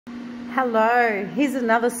Hello, here's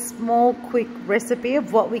another small quick recipe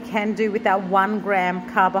of what we can do with our 1 gram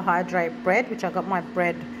carbohydrate bread, which I got my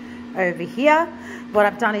bread over here. What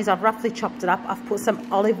I've done is I've roughly chopped it up. I've put some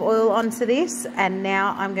olive oil onto this, and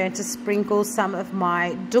now I'm going to sprinkle some of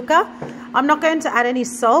my dukka. I'm not going to add any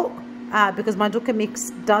salt because my dukka mix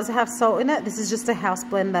does have salt in it. This is just a house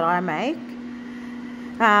blend that I make.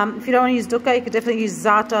 If you don't want to use dukka, you could definitely use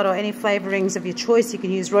za'atar or any flavorings of your choice. You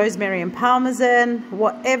can use rosemary and parmesan,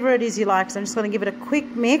 whatever it is you like. So I'm just going to give it a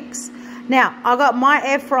quick mix. Now, I got my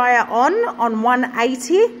air fryer on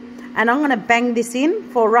 180, and I'm going to bang this in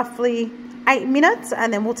for roughly 8 minutes,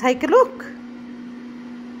 and then we'll take a look.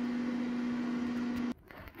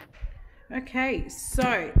 Okay,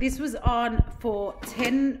 so this was on for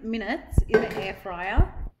 10 minutes in the air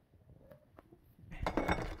fryer.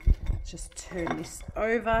 Just turn this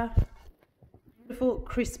over. Beautiful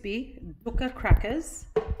crispy dukka crackers,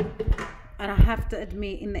 and I have to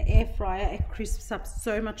admit, in the air fryer it crisps up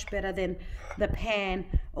so much better than the pan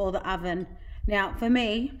or the oven. Now for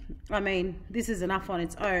me, I mean, this is enough on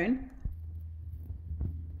its own.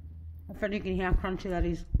 I think you can hear how crunchy that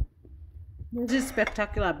is. This is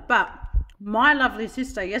spectacular. But my lovely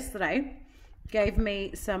sister yesterday gave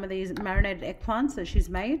me some of these marinated eggplants that she's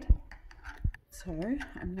made. So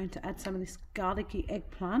I'm going to add some of this garlicky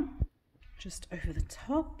eggplant just over the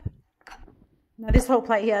top. Now this whole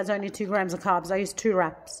plate here has only 2 grams of carbs. I use 2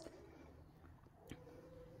 wraps.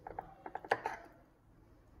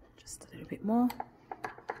 Just a little bit more.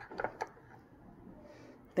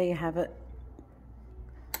 There you have it.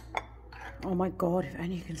 Oh my God, if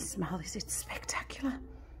only you can smell this, it's spectacular.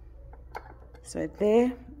 So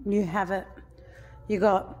there you have it. You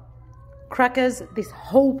got crackers. This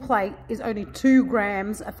whole plate is only 2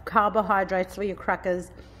 grams of carbohydrates for your crackers.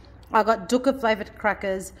 I got dukka flavored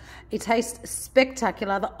crackers. It tastes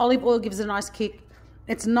spectacular. The olive oil gives it a nice kick.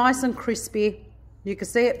 It's nice and crispy. You can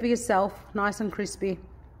see it for yourself. Nice and crispy.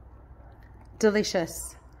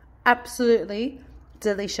 Delicious. Absolutely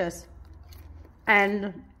delicious.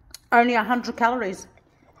 And only 100 calories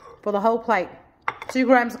for the whole plate. 2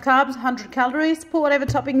 grams of carbs, 100 calories. Put whatever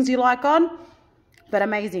toppings you like on, but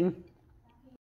amazing.